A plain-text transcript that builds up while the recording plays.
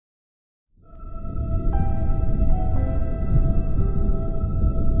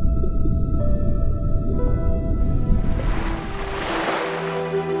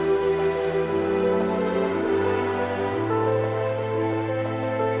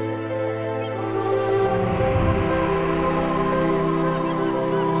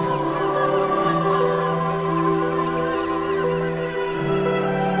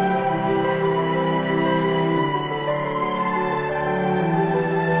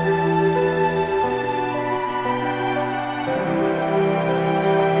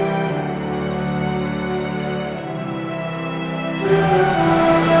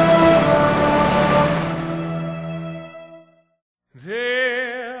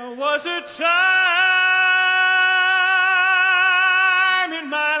was a time in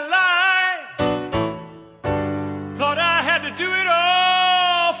my life, thought I had to do it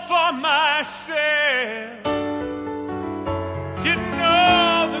all for myself. Didn't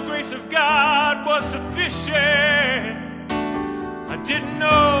know the grace of God was sufficient. I didn't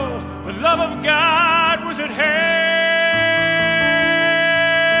know the love of God was at hand.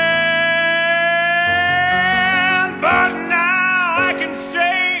 But now I can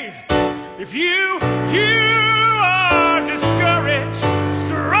say, if you are discouraged,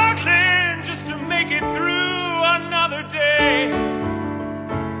 struggling just to make it through another day,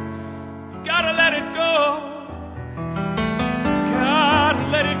 you gotta let it go. Gotta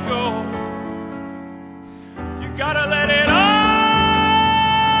let it go. You gotta let it all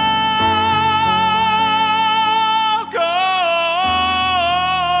go.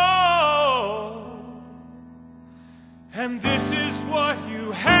 And this is what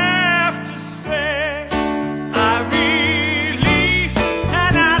you have to say. I release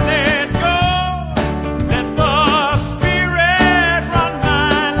and I let go. Let the Spirit run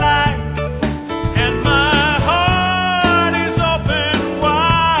my life, and my heart is open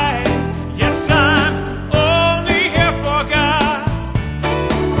wide. Yes, I'm only here for God.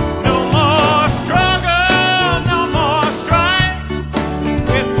 No more struggle, no more strife.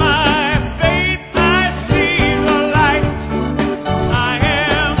 With my faith I see the light. I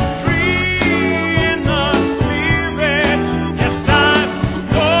am free in the Spirit. Yes, I'm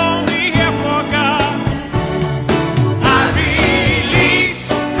only here for God. I release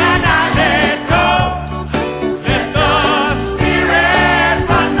and I let go. Let the Spirit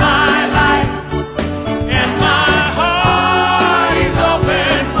run my life, and my heart is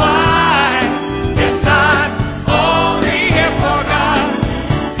open wide. Yes, I'm only here for God.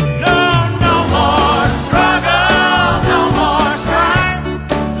 No more struggle, no more strife.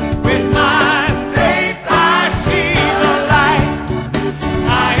 With my faith I see the light.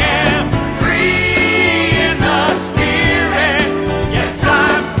 I am free in the Spirit. Yes,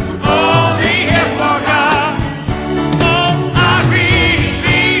 I'm only here for God. Oh, I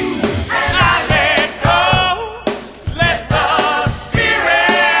release and I let go. Let the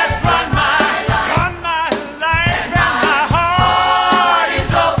Spirit run my life, and my heart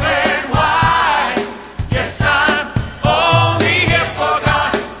is open wide. Yes, I'm only here for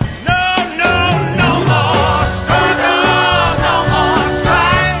God. No more struggle, no more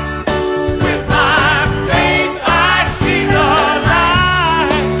strife. With my faith I see the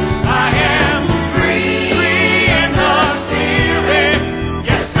light. I am free in the Spirit.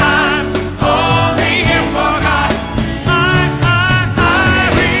 Yes, I'm only here for God. I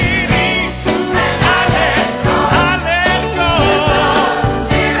release and I let go. Let the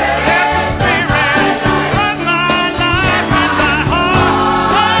Spirit run my life, and my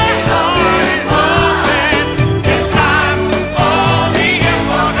heart is open. Yes, I'm only here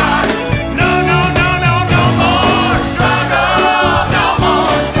for God. No more struggle, no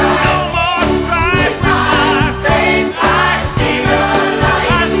more strife. No more strife. With my faith I see the light.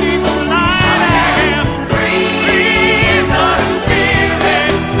 I see the light. I am free in the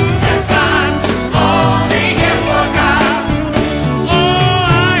Spirit. Yes, I'm only here for God. Oh,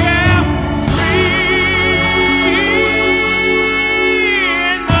 I am free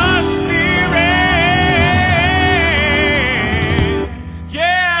in the Spirit.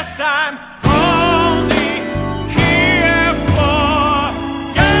 Yes, I'm only here for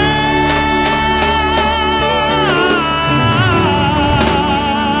God.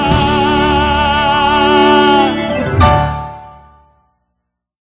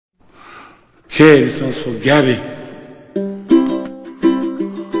 Okay, this one's for Gabby.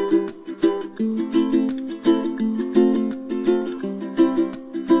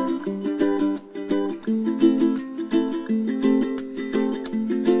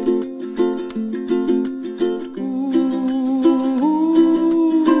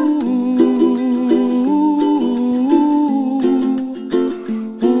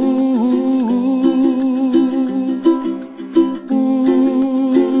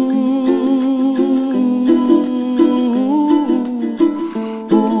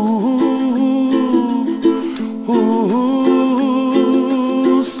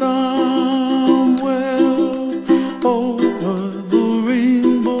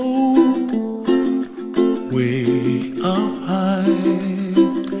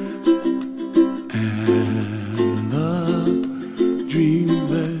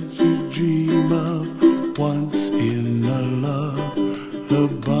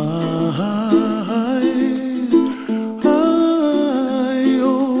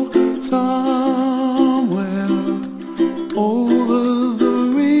 over the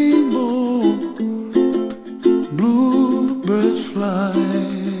rainbow.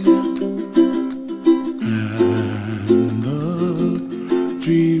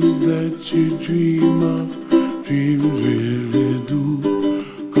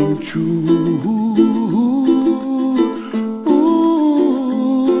 true.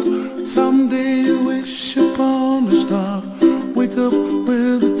 Ooh, someday you wish upon a star, wake up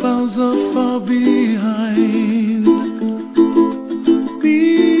where the clouds are far behind. Be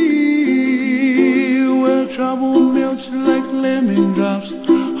where trouble melts like lemon drops,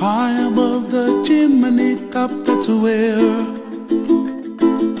 high above the chimney top. That's where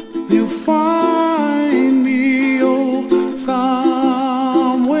you find me, oh,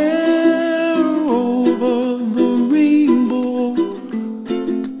 somewhere over the rainbow.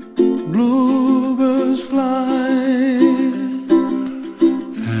 Bluebirds fly,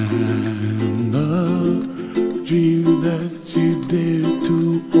 and the dream that you dare to,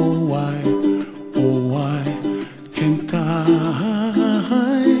 oh why can't I?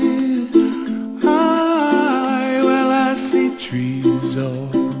 Well, I see trees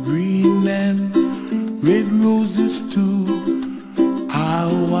of green and red roses too.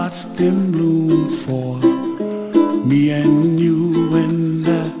 I'll watch them bloom for me and you, and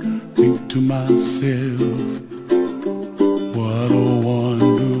I think to myself, what a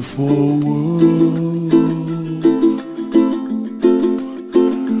wonderful world.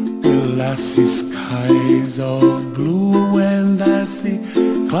 Well, I see skies of blue and I see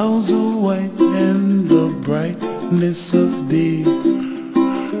clouds of white and the brightness of day.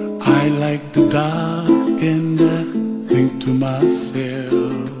 I like the dark and I think to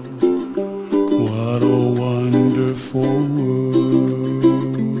myself, what a wonderful world.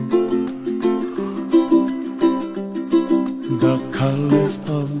 The colors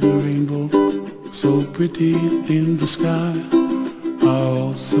of the rainbow, so pretty in the sky, are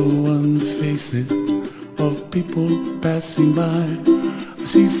also on the faces of people passing by. I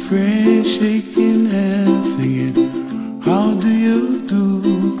see friends shaking hands singing, how do you do?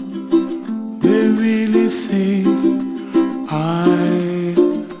 They really say, I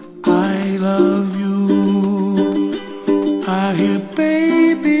love you. I hear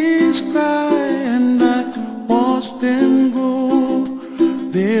babies cry and I watch them grow.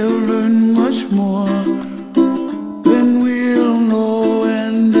 They'll learn much more than we'll know,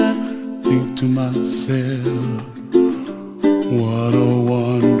 and I think to myself, what a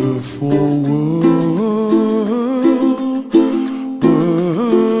wonderful world.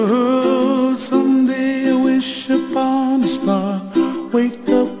 Someday I wish upon a star, wake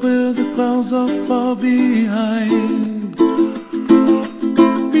up where the clouds are far behind.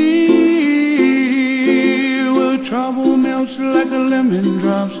 Be where trouble melts like a lemon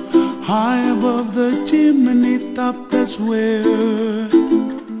drops, high above the chimney top. That's where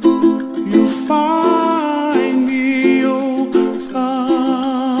you find me, oh,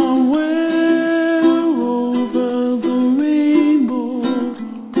 somewhere over the rainbow,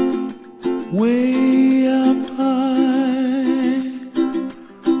 way up high.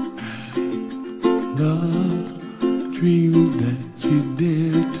 And the dream that you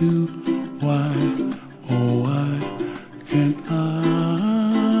dare to, why, oh why can't I?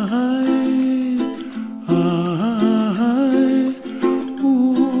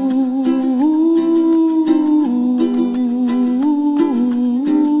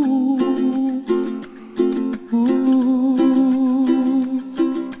 Ooh.